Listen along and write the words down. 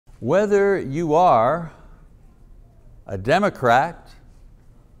Whether you are a Democrat,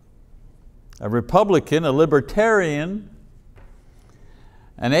 a Republican, a Libertarian,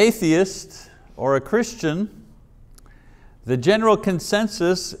 an atheist, or a Christian, the general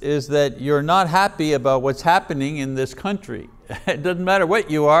consensus is that you're not happy about what's happening in this country. It doesn't matter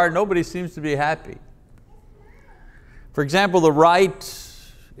what you are, nobody seems to be happy. For example, the right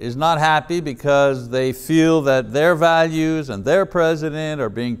is not happy because they feel that their values and their president are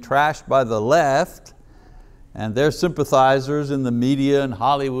being trashed by the left and their sympathizers in the media and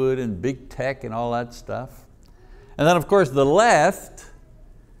Hollywood and big tech and all that stuff. And then of course the left,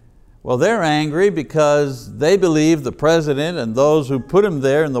 well, they're angry because they believe the president and those who put him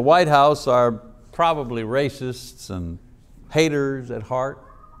there in the White House are probably racists and haters at heart.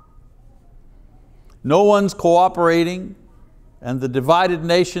 No one's cooperating, and the divided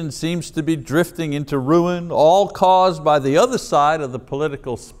nation seems to be drifting into ruin, all caused by the other side of the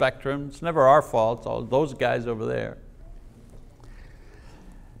political spectrum. It's never our fault, it's all those guys over there.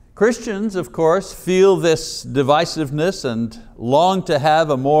 Christians, of course, feel this divisiveness and long to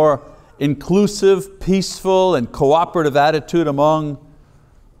have a more inclusive, peaceful, and cooperative attitude among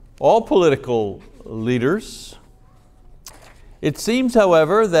all political leaders. It seems,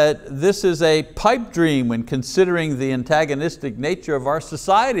 however, that this is a pipe dream when considering the antagonistic nature of our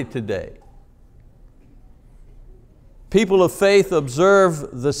society today. People of faith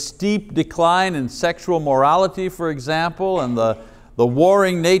observe the steep decline in sexual morality, for example, and the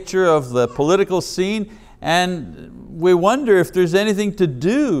warring nature of the political scene, and we wonder if there's anything to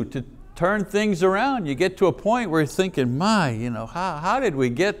do to turn things around. You get to a point where you're thinking, my, how did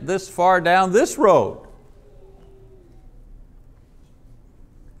we get this far down this road?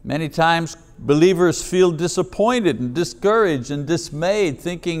 Many times believers feel disappointed and discouraged and dismayed,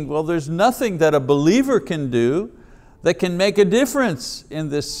 thinking, well, there's nothing that a believer can do that can make a difference in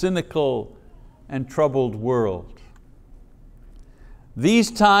this cynical and troubled world.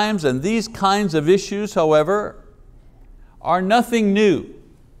 These times and these kinds of issues, however, are nothing new.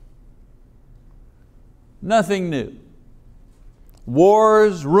 Nothing new.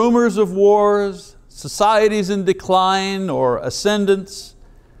 Wars, rumors of wars, societies in decline or ascendance,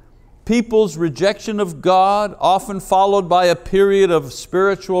 people's rejection of God, often followed by a period of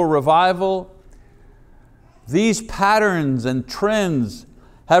spiritual revival. These patterns and trends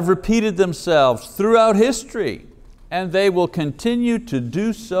have repeated themselves throughout history, and they will continue to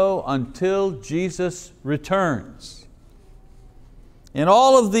do so until Jesus returns. In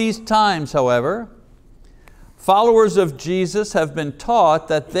all of these times, however, followers of Jesus have been taught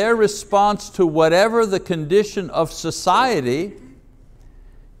that their response to whatever the condition of society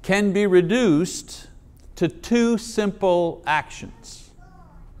can be reduced to two simple actions.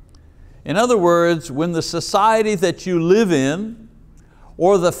 In other words, when the society that you live in,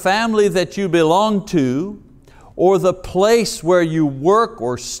 or the family that you belong to, or the place where you work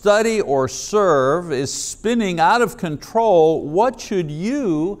or study or serve is spinning out of control, what should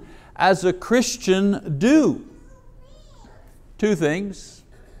you as a Christian do? Two things.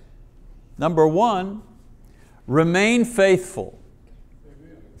 Number one, remain faithful.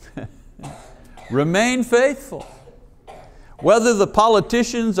 Remain faithful. Whether the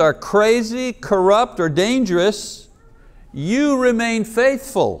politicians are crazy, corrupt, or dangerous, you remain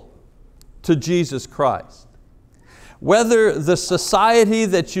faithful to Jesus Christ. Whether the society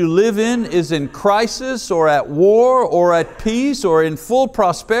that you live in is in crisis or at war or at peace or in full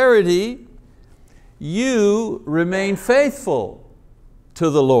prosperity, you remain faithful to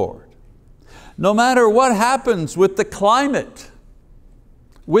the Lord. No matter what happens with the climate,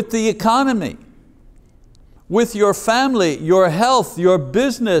 with the economy, with your family, your health, your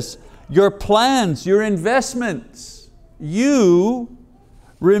business, your plans, your investments, you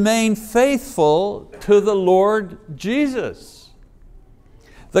remain faithful to the Lord Jesus.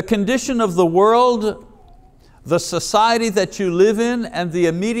 The condition of the world, the society that you live in, and the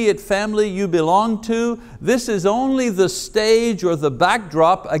immediate family you belong to, this is only the stage or the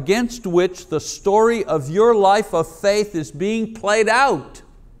backdrop against which the story of your life of faith is being played out.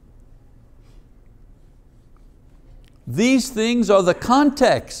 These things are the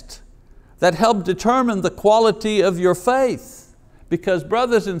context that help determine the quality of your faith. Because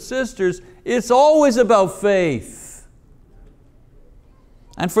brothers and sisters, it's always about faith.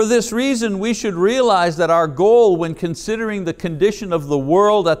 And for this reason, we should realize that our goal when considering the condition of the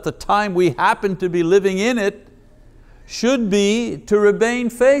world at the time we happen to be living in it should be to remain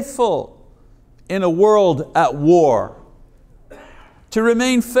faithful in a world at war. To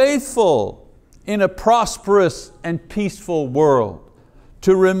remain faithful in a prosperous and peaceful world.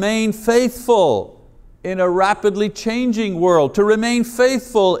 To remain faithful in a rapidly changing world, to remain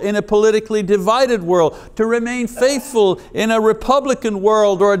faithful in a politically divided world, to remain faithful in a Republican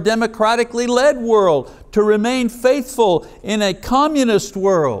world or a democratically led world, to remain faithful in a communist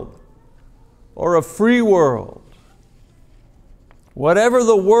world or a free world. Whatever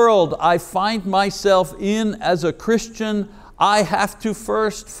the world I find myself in as a Christian, I have to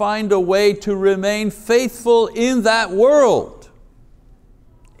first find a way to remain faithful in that world.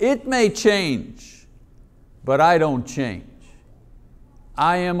 It may change, but I don't change.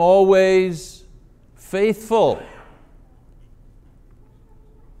 I am always faithful.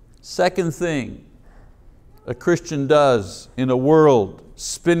 Second thing a Christian does in a world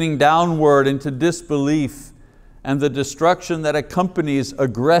spinning downward into disbelief and the destruction that accompanies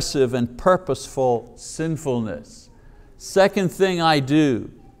aggressive and purposeful sinfulness. Second thing I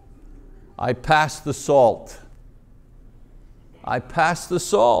do, I pass the salt. I pass the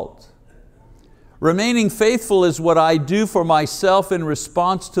salt. Remaining faithful is what I do for myself in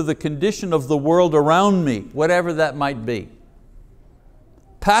response to the condition of the world around me, whatever that might be.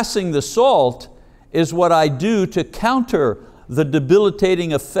 Passing the salt is what I do to counter the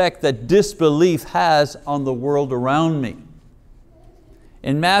debilitating effect that disbelief has on the world around me.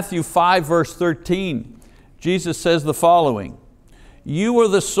 In Matthew 5 verse 13, Jesus says the following, "You are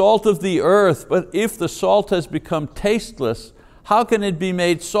the salt of the earth, but if the salt has become tasteless, how can it be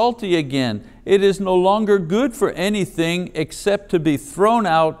made salty again? It is no longer good for anything except to be thrown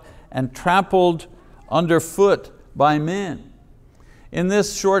out and trampled underfoot by men." In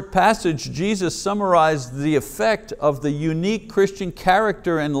this short passage, Jesus summarized the effect of the unique Christian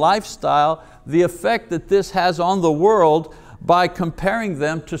character and lifestyle, the effect that this has on the world, by comparing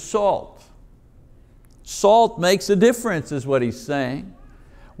them to salt. Salt makes a difference, is what he's saying.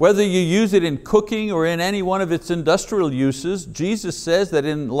 Whether you use it in cooking or in any one of its industrial uses, Jesus says that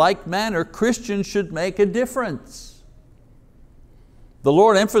in like manner, Christians should make a difference. The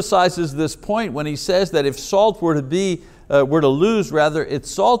Lord emphasizes this point when He says that if salt were to lose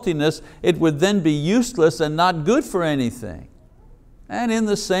its saltiness, it would then be useless and not good for anything. And in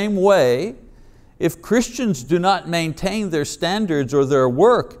the same way, if Christians do not maintain their standards or their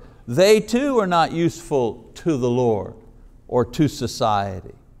work, they too are not useful to the Lord or to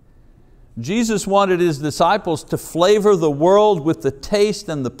society. Jesus wanted His disciples to flavor the world with the taste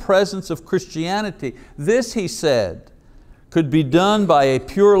and the presence of Christianity. This, He said, could be done by a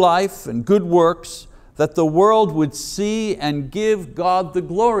pure life and good works that the world would see and give God the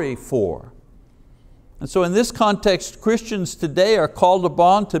glory for. And so in this context, Christians today are called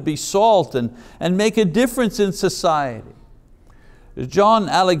upon to be salt and make a difference in society. John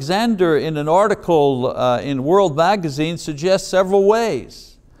Alexander, in an article in World Magazine, suggests several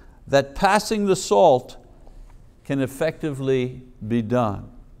ways that passing the salt can effectively be done.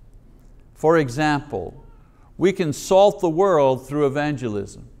 For example, we can salt the world through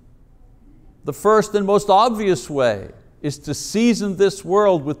evangelism. The first and most obvious way is to season this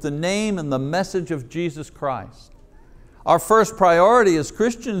world with the name and the message of Jesus Christ. Our first priority as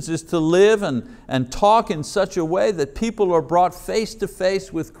Christians is to live and talk in such a way that people are brought face to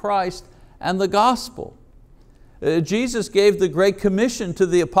face with Christ and the gospel. Jesus gave the Great Commission to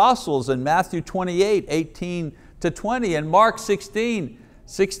the apostles in Matthew 28, 18 to 20, and Mark 16,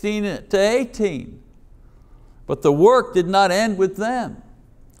 16 to 18. But the work did not end with them.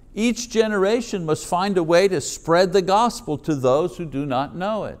 Each generation must find a way to spread the gospel to those who do not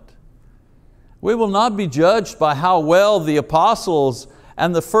know it. We will not be judged by how well the apostles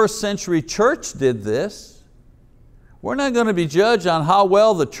and the first century church did this. We're not going to be judged on how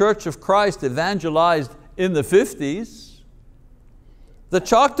well the Church of Christ evangelized in the 50s. The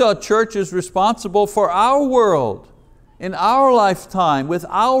Choctaw Church is responsible for our world, in our lifetime, with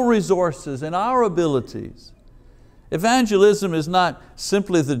our resources and our abilities. Evangelism is not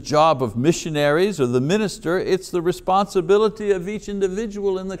simply the job of missionaries or the minister, it's the responsibility of each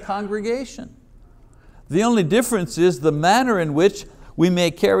individual in the congregation. The only difference is the manner in which we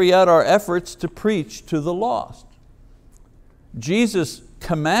may carry out our efforts to preach to the lost. Jesus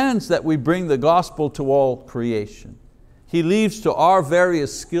commands that we bring the gospel to all creation. He leaves to our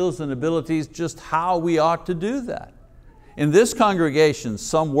various skills and abilities just how we ought to do that. In this congregation,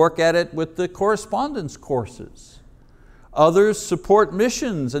 some work at it with the correspondence courses. Others support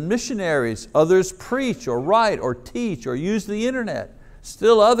missions and missionaries. Others preach or write or teach or use the internet.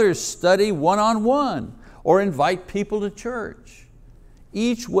 Still others study one-on-one or invite people to church.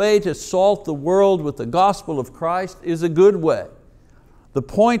 Each way to salt the world with the gospel of Christ is a good way. The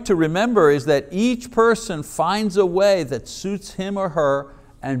point to remember is that each person finds a way that suits him or her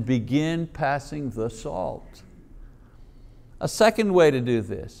and begin passing the salt. A second way to do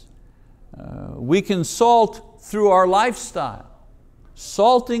this, We can salt through our lifestyle,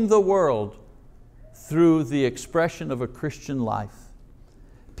 salting the world through the expression of a Christian life.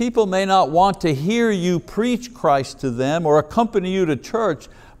 People may not want to hear you preach Christ to them or accompany you to church,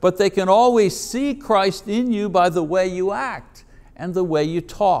 but they can always see Christ in you by the way you act and the way you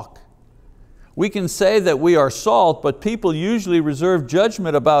talk. We can say that we are salt, but people usually reserve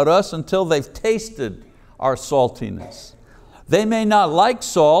judgment about us until they've tasted our saltiness. They may not like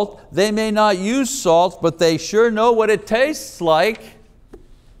salt, they may not use salt, but they sure know what it tastes like.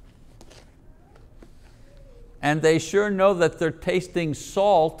 And they sure know that they're tasting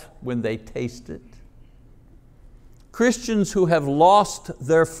salt when they taste it. Christians who have lost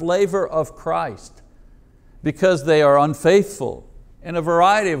their flavor of Christ because they are unfaithful in a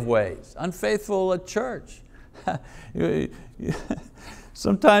variety of ways, unfaithful at church.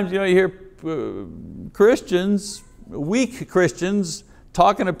 Sometimes you hear Christians, weak Christians,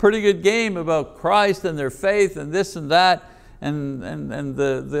 talking a pretty good game about Christ and their faith and this and that, and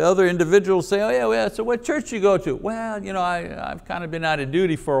the other individuals say, oh yeah, so what church you go to? Well, I've kind of been out of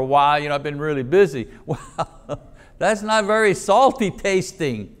duty for a while, I've been really busy. Well, that's not very salty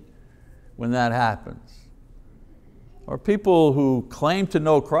tasting when that happens. Or people who claim to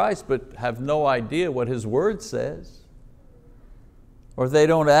know Christ but have no idea what His word says. Or they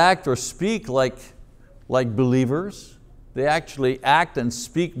don't act or speak like believers. They actually act and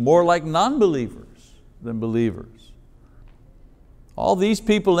speak more like non-believers than believers. All these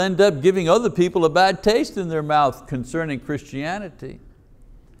people end up giving other people a bad taste in their mouth concerning Christianity.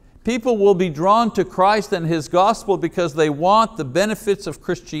 People will be drawn to Christ and His gospel because they want the benefits of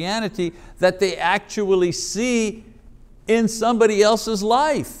Christianity that they actually see in somebody else's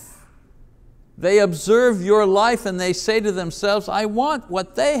life. They observe your life and they say to themselves, I want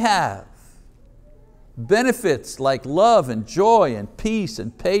what they have. Benefits like love and joy and peace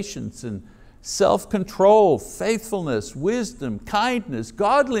and patience and self-control, faithfulness, wisdom, kindness,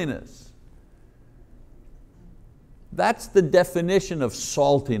 godliness. That's the definition of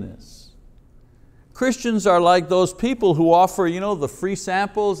saltiness. Christians are like those people who offer the free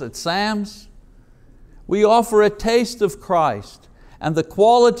samples at Sam's. We offer a taste of Christ, and the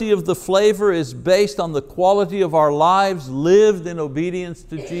quality of the flavor is based on the quality of our lives lived in obedience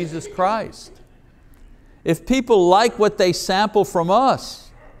to Jesus Christ. If people like what they sample from us,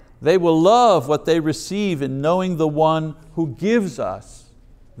 they will love what they receive in knowing the one who gives us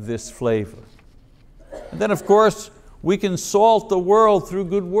this flavor. And then of course, we can salt the world through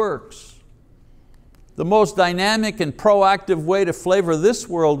good works. The most dynamic and proactive way to flavor this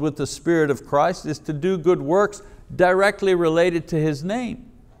world with the Spirit of Christ is to do good works directly related to His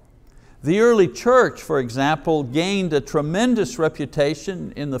name. The early church, for example, gained a tremendous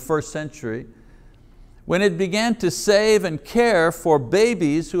reputation in the first century when it began to save and care for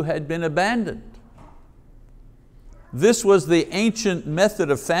babies who had been abandoned. This was the ancient method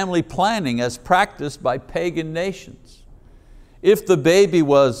of family planning as practiced by pagan nations. If the baby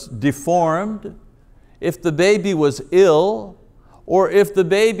was deformed, if the baby was ill, or if the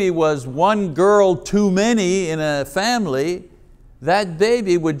baby was one girl too many in a family, that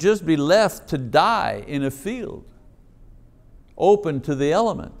baby would just be left to die in a field, open to the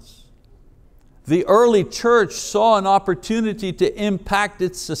elements. The early church saw an opportunity to impact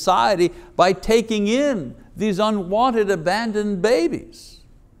its society by taking in these unwanted abandoned babies.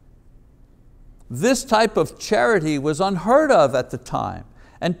 This type of charity was unheard of at the time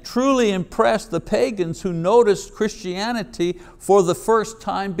and truly impressed the pagans who noticed Christianity for the first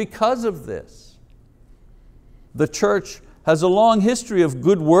time because of this. The church has a long history of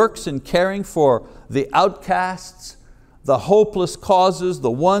good works in caring for the outcasts, the hopeless causes,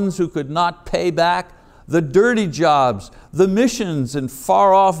 the ones who could not pay back, the dirty jobs, the missions on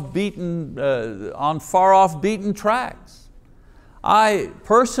far-off beaten tracks. I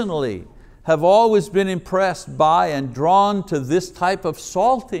personally have always been impressed by and drawn to this type of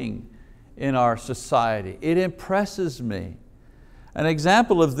salting in our society. It impresses me. An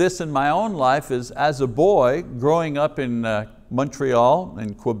example of this in my own life is as a boy growing up in Montreal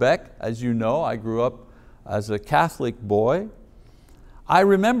in Quebec. As you know, I grew up as a Catholic boy. I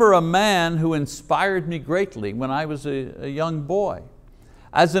remember a man who inspired me greatly when I was a young boy.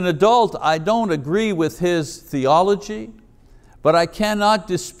 As an adult, I don't agree with his theology, but I cannot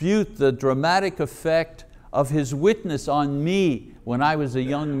dispute the dramatic effect of his witness on me when I was a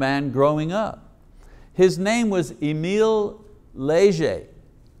young man growing up. His name was Émile Léger.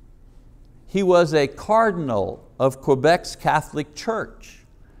 He was a cardinal of Quebec's Catholic Church.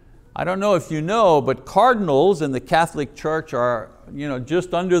 I don't know if you know, but cardinals in the Catholic Church are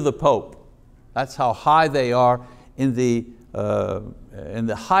just under the Pope. That's how high they are in the in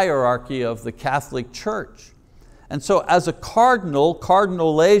the hierarchy of the Catholic Church. And so as a cardinal,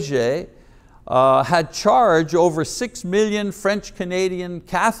 Cardinal Léger had charge over 6 million French-Canadian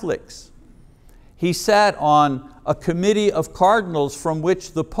Catholics. He sat on a committee of cardinals from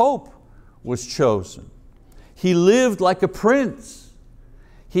which the Pope was chosen. He lived like a prince.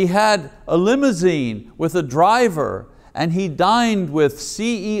 He had a limousine with a driver, and he dined with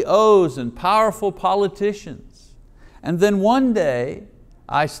CEOs and powerful politicians. And then one day,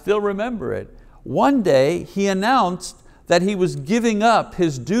 I still remember it, one day he announced that he was giving up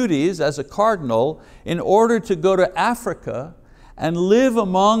his duties as a cardinal in order to go to Africa and live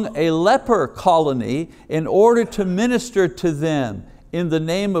among a leper colony in order to minister to them in the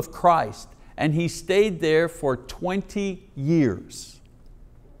name of Christ. And he stayed there for 20 years.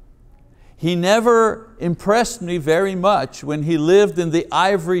 He never impressed me very much when he lived in the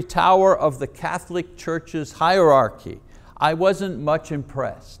ivory tower of the Catholic Church's hierarchy. I wasn't much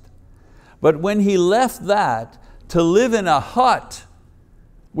impressed. But when he left that to live in a hut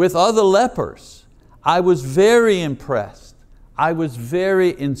with other lepers, I was very impressed. I was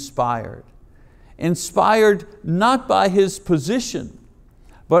very inspired. Inspired not by his position,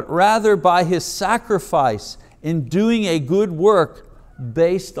 but rather by his sacrifice in doing a good work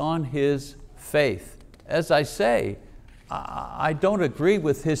based on his faith. As I say, I don't agree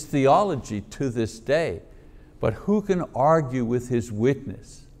with his theology to this day, but who can argue with his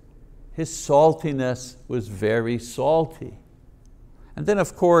witness? His saltiness was very salty. And then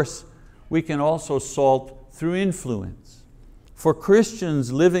of course, we can also salt through influence. For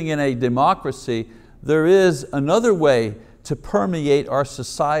Christians living in a democracy, there is another way to permeate our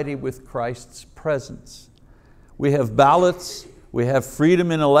society with Christ's presence. We have ballots, we have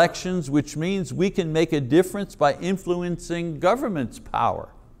freedom in elections, which means we can make a difference by influencing government's power.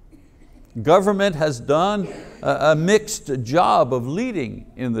 Government has done a mixed job of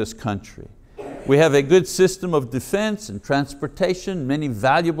leading in this country. We have a good system of defense and transportation, many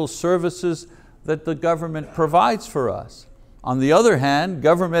valuable services that the government provides for us. On the other hand,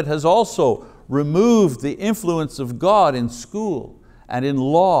 government has also removed the influence of God in school and in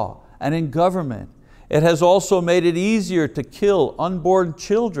law and in government. It has also made it easier to kill unborn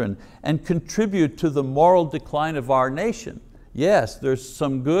children and contribute to the moral decline of our nation. Yes, there's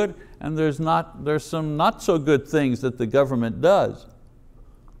some good and there's some not so good things that the government does.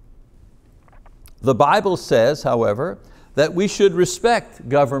 The Bible says, however, that we should respect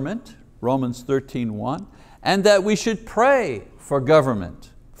government, Romans 13:1, and that we should pray for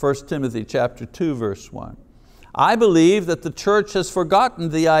government, 1 Timothy chapter 2, verse 1. I believe that the church has forgotten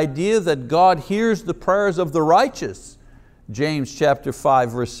the idea that God hears the prayers of the righteous, James chapter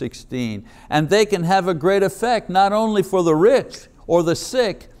 5, verse 16, and they can have a great effect not only for the rich or the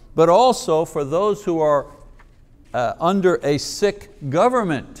sick, but also for those who are under a sick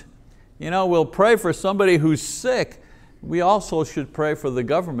government. You know, we'll pray for somebody who's sick. We also should pray for the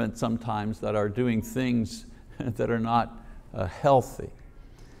government sometimes that are doing things that are not healthy.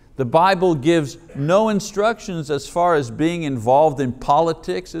 The Bible gives no instructions as far as being involved in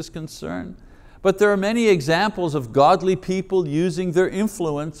politics is concerned, but there are many examples of godly people using their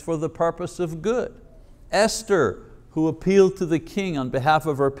influence for the purpose of good. Esther, who appealed to the king on behalf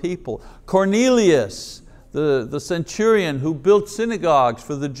of her people. Cornelius, the centurion who built synagogues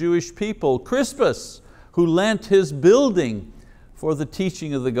for the Jewish people. Crispus, who lent his building for the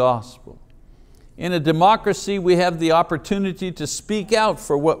teaching of the gospel. In a democracy, we have the opportunity to speak out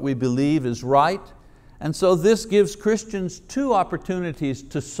for what we believe is right, and so this gives Christians two opportunities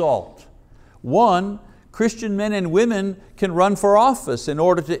to salt. One, Christian men and women can run for office in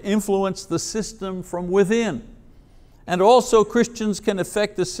order to influence the system from within. And also Christians can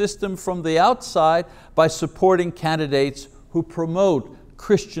affect the system from the outside by supporting candidates who promote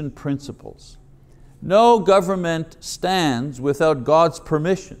Christian principles. No government stands without God's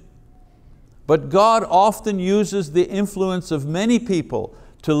permission. But God often uses the influence of many people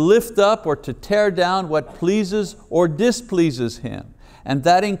to lift up or to tear down what pleases or displeases Him. And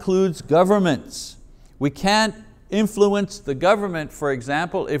that includes governments. We can't influence the government, for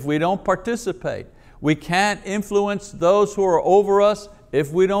example, if we don't participate. We can't influence those who are over us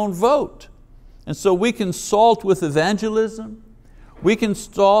if we don't vote. And so we can salt with evangelism. We can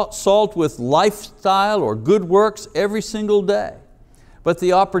salt with lifestyle or good works every single day. But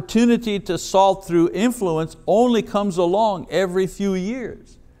the opportunity to salt through influence only comes along every few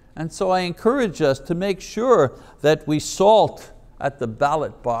years. And so I encourage us to make sure that we salt at the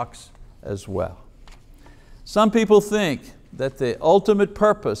ballot box as well. Some people think that the ultimate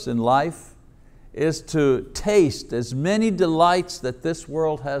purpose in life is to taste as many delights that this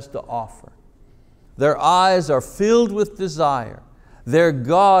world has to offer. Their eyes are filled with desire. Their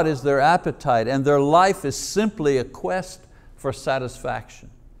God is their appetite, and their life is simply a quest for satisfaction.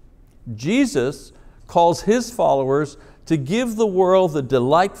 Jesus calls His followers to give the world the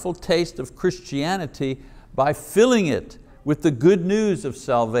delightful taste of Christianity by filling it with the good news of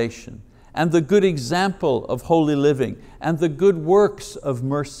salvation, and the good example of holy living, and the good works of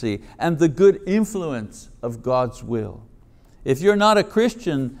mercy, and the good influence of God's will. If you're not a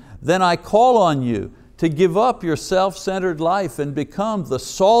Christian, then I call on you to give up your self-centered life and become the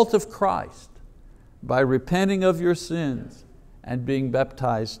salt of Christ by repenting of your sins and being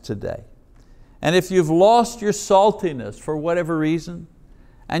baptized today. And if you've lost your saltiness for whatever reason,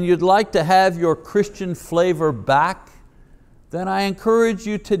 and you'd like to have your Christian flavor back, then I encourage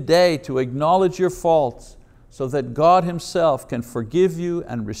you today to acknowledge your faults so that God Himself can forgive you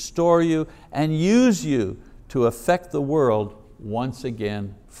and restore you and use you to affect the world once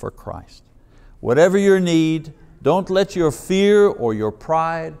again for Christ. Whatever your need, don't let your fear or your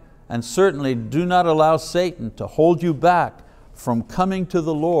pride, and certainly do not allow Satan to hold you back from coming to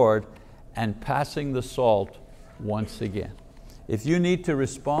the Lord and passing the salt once again. If you need to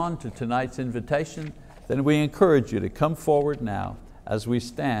respond to tonight's invitation, then we encourage you to come forward now as we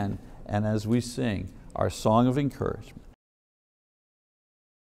stand and as we sing our song of encouragement.